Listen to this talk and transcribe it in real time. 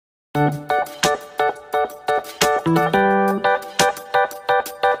Hola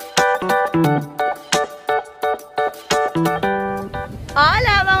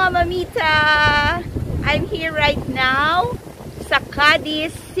mga mamita! I'm here right now sa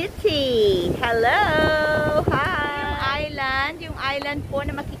Cadiz City. Hello! Hi! Yung island po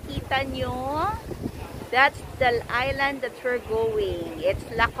na makikita nyo, that's the island that we're going. It's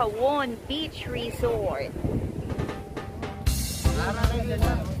Lakawon Beach Resort.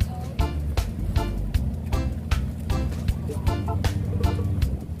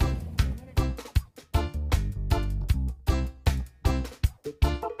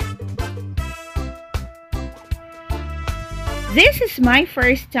 This is my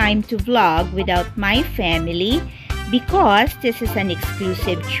first time to vlog without my family because this is an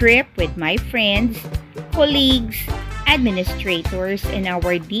exclusive trip with my friends, colleagues, administrators, and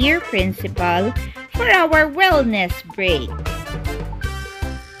our dear principal for our wellness break.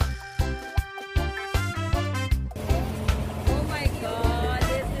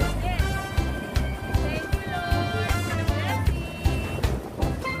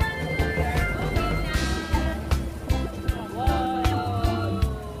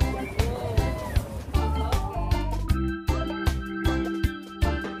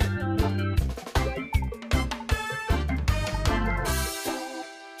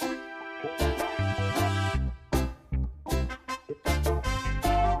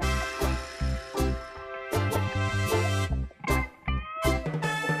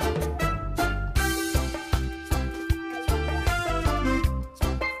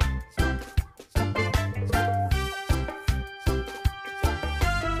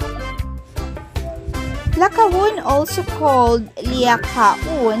 Lakawon, also called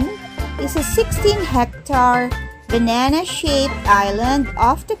Lakawon, is a 16-hectare banana-shaped island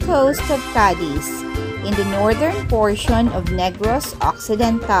off the coast of Cadiz in the northern portion of Negros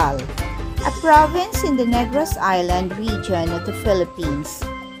Occidental, a province in the Negros Island region of the Philippines.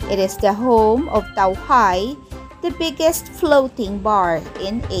 It is the home of Tauhai, the biggest floating bar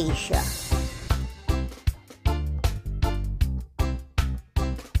in Asia.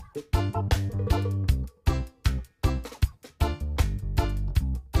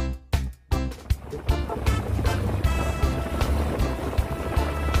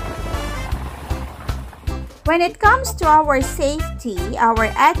 When it comes to our safety,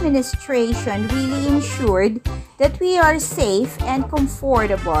 our administration really ensured that we are safe and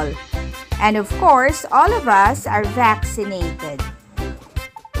comfortable. And of course, all of us are vaccinated.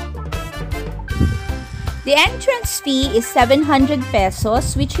 The entrance fee is 700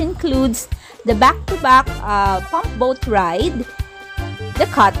 pesos, which includes the back-to-back pump boat ride,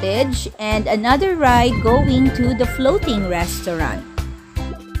 the cottage, and another ride going to the floating restaurant.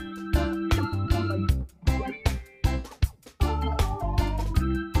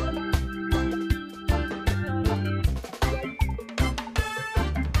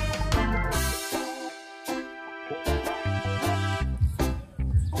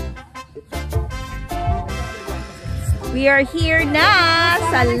 We are here na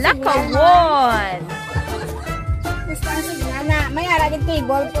sa Lakawon. May aragin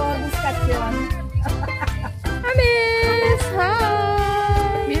table for discussion. Miss,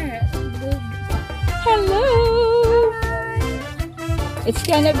 hi! Hello! It's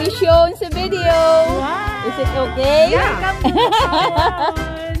gonna be shown sa video. Wow. Is it okay? Yeah.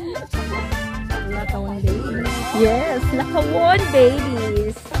 Lakawon babies. Yes, Lakawon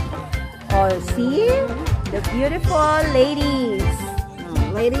babies. Oh, see? The beautiful ladies.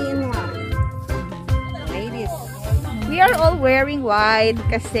 Lady in white. Ladies. We are all wearing white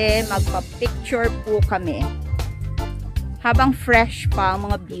kasi magpa-picture po kami. Habang fresh pa ang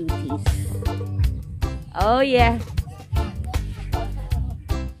mga beauties. Oh yeah.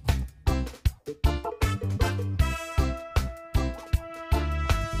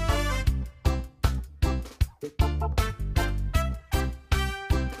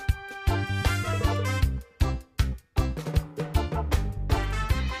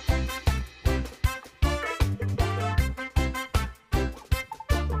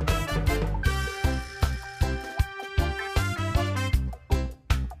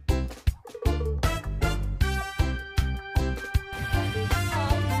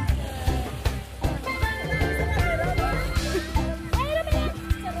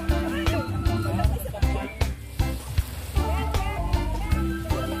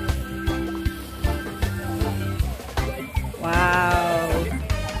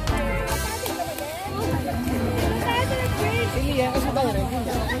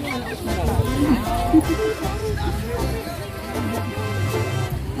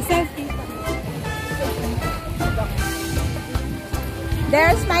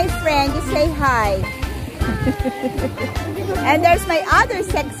 my friend. Just say hi. And there's my other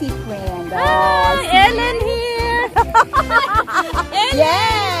sexy friend. Hi, Ellen here. Ellen.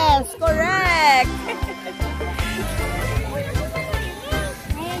 Yes, correct.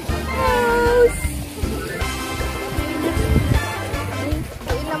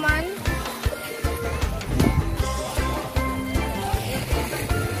 Ayun naman.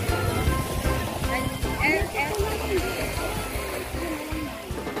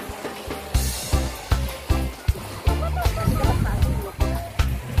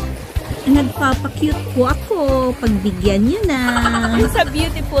 Nagpapakute po ako. Pagbigyan nyo na. It's a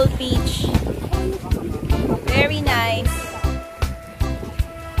beautiful beach. Very nice.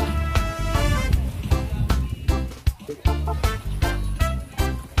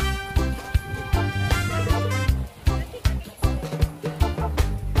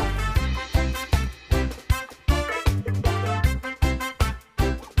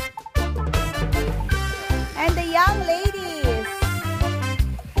 And the young ladies.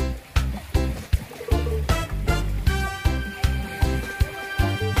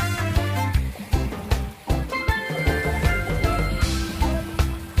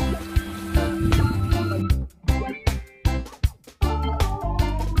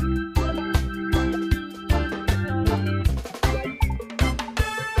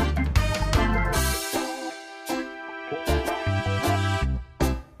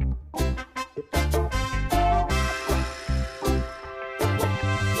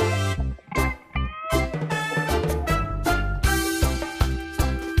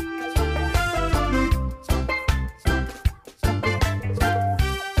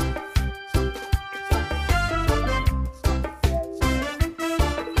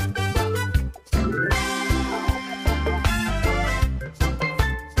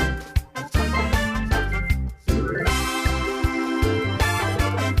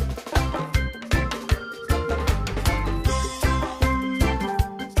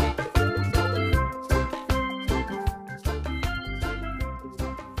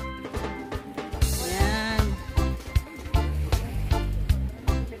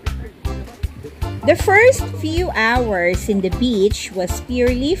 The first few hours in the beach was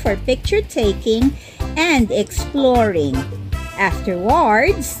purely for picture taking and exploring.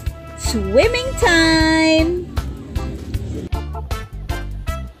 Afterwards, swimming time!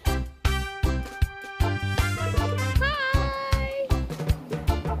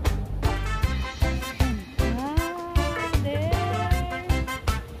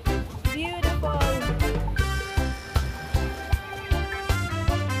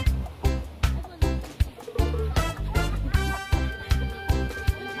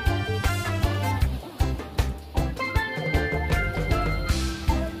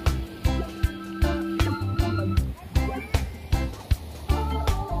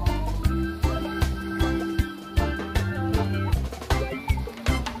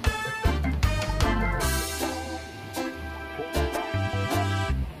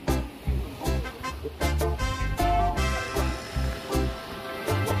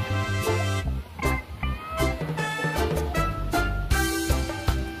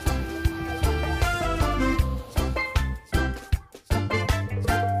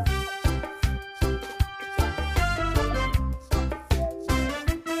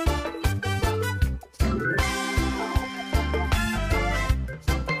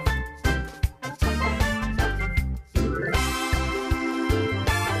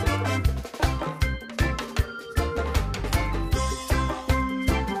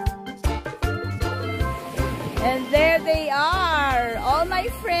 And there they are, all my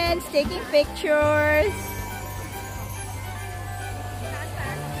friends taking pictures.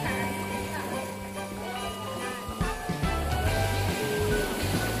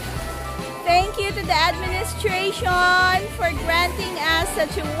 Thank you to the administration for granting us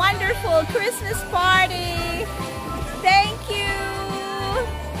such a wonderful Christmas party. Thank you.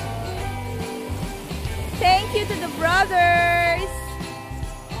 Thank you to the brothers.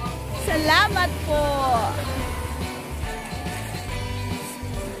 Salamat po.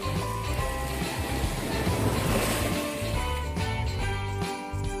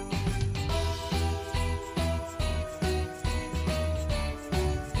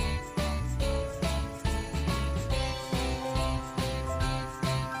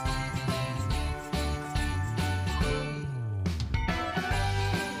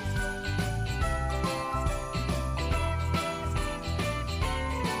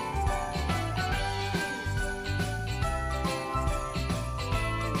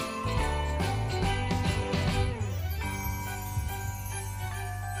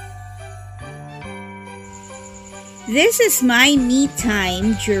 This is my me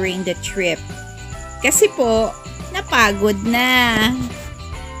time during the trip. Kasi po, napagod na.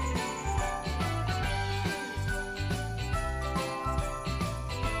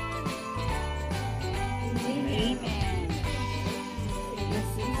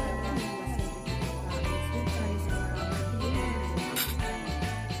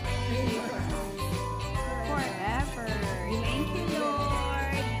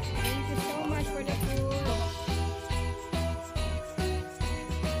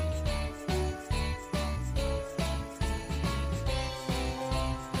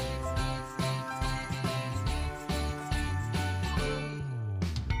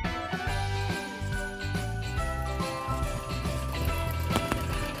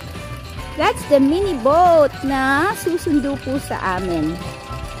 That's the mini boat na susundo po sa amin.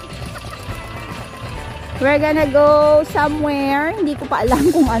 We're gonna go somewhere. Hindi ko pa alam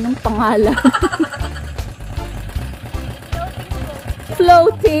kung anong pangalan.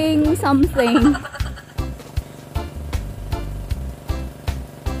 Floating something.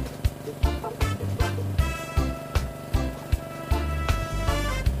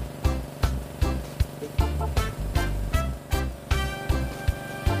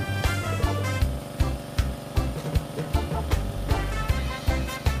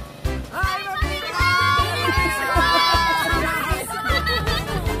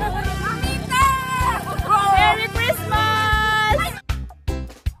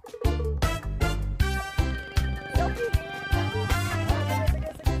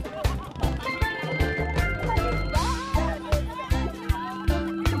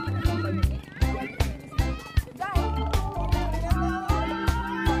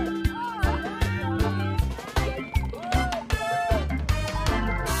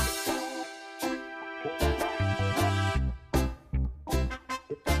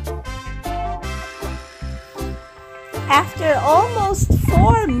 After almost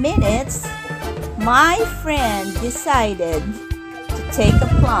 4 minutes, my friend decided to take a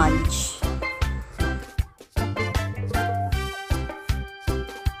plunge.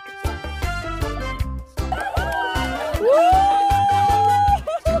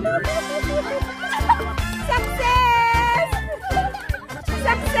 Success!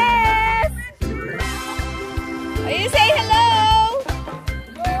 Success! Will you say hello?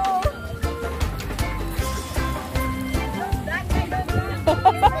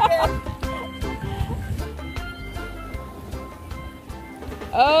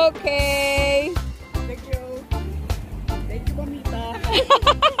 Okay. Thank you. Thank you, Mamita.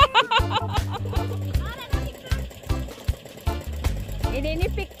 Ini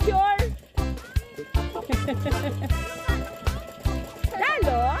picture.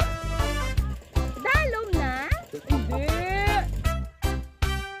 Dalo? Dalom na? Hindi.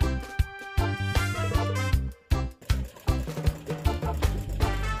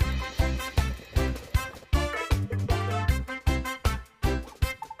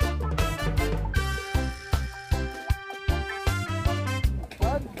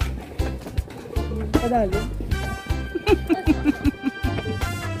 Padalo.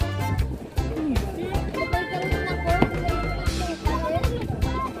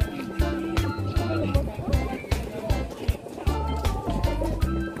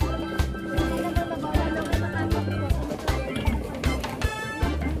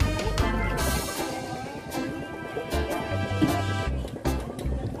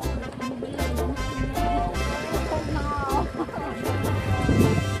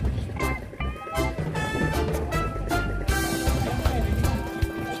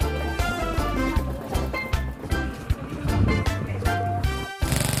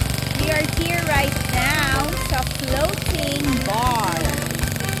 Floating bar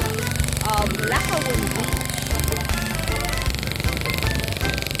of Lakawon Beach.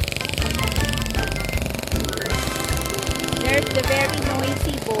 There's the very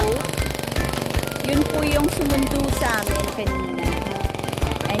noisy boat. Yun po yung sumundo sa amin kanina.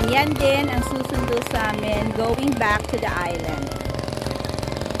 And yan din ang susundo sa amin going back to the island.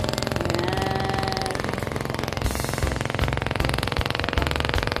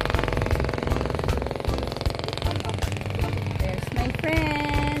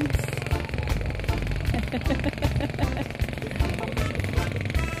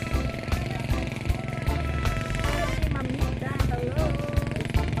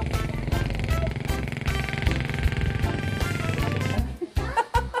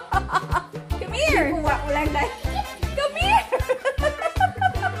 Come here!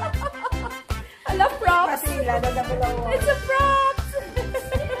 Ala, props! It's a props!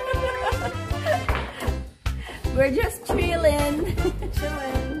 We're just chilling.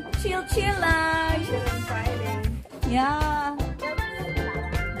 Chill lang. Chilling Friday. Yeah.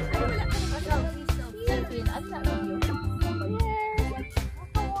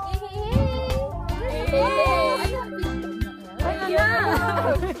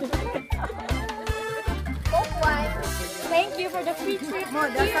 Thank you for the free trip.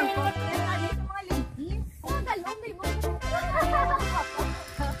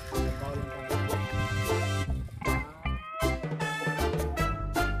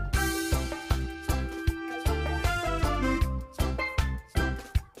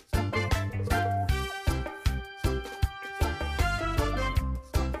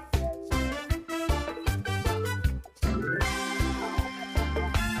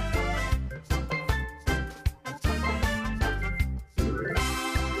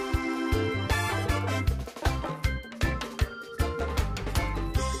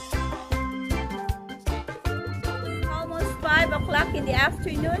 Almost 5 o'clock in the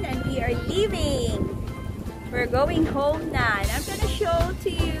afternoon and we are leaving. We're going home na. And I'm gonna show to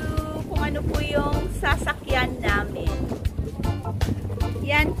you kung ano po yung sasakyan namin.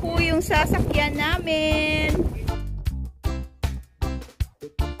 Yan po yung sasakyan namin.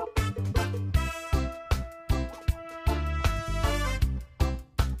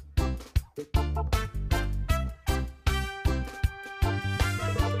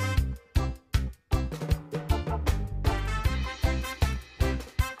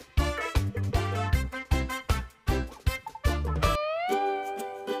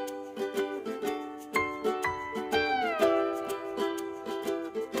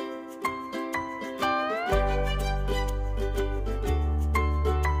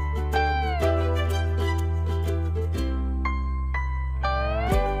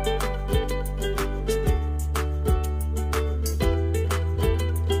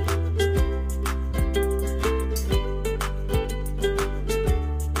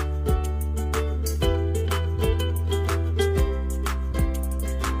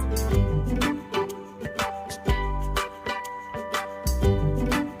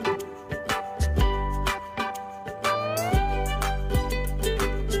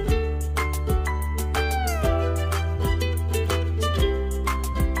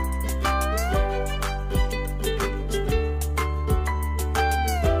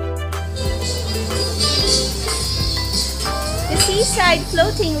 Seaside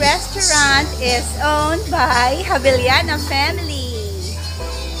Floating Restaurant is owned by Haviliana family.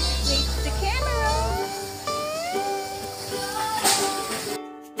 Wait for the camera.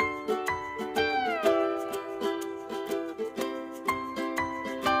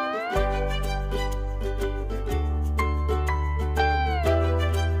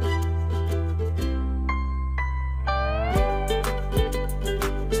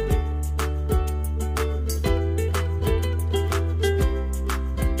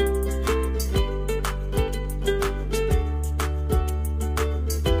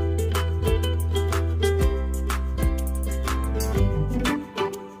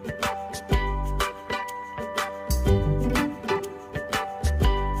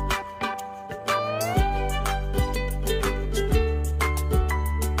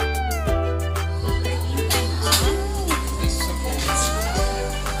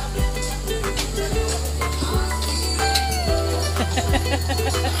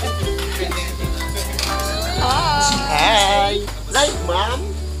 Hi! Live, ma'am?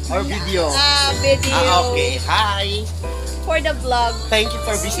 Or video? Video. Okay. Hi! For the vlog. Thank you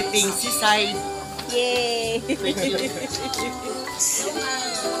for visiting Seaside. Yay! Thank you.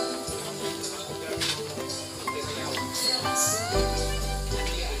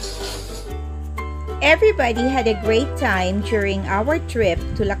 Everybody had a great time during our trip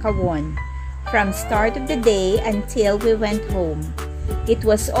to Lakawon, from start of the day until we went home. It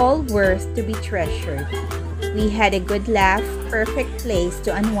was all worth to be treasured. We had a good laugh, perfect place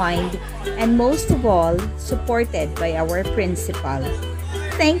to unwind, and most of all, supported by our principal.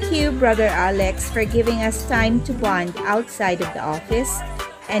 Thank you, Brother Alex, for giving us time to bond outside of the office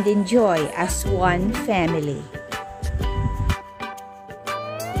and enjoy as one family.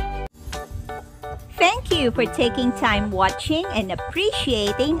 Thank you for taking time watching and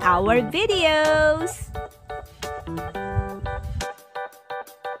appreciating our videos.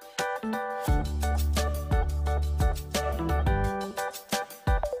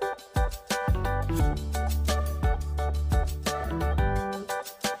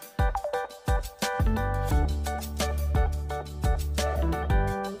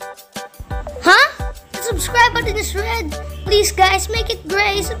 Huh? The subscribe button is red. Please guys, make it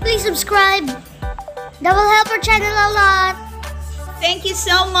gray, so please subscribe. That will help our channel a lot. Thank you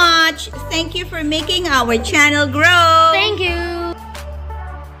so much. Thank you for making our channel grow. Thank you.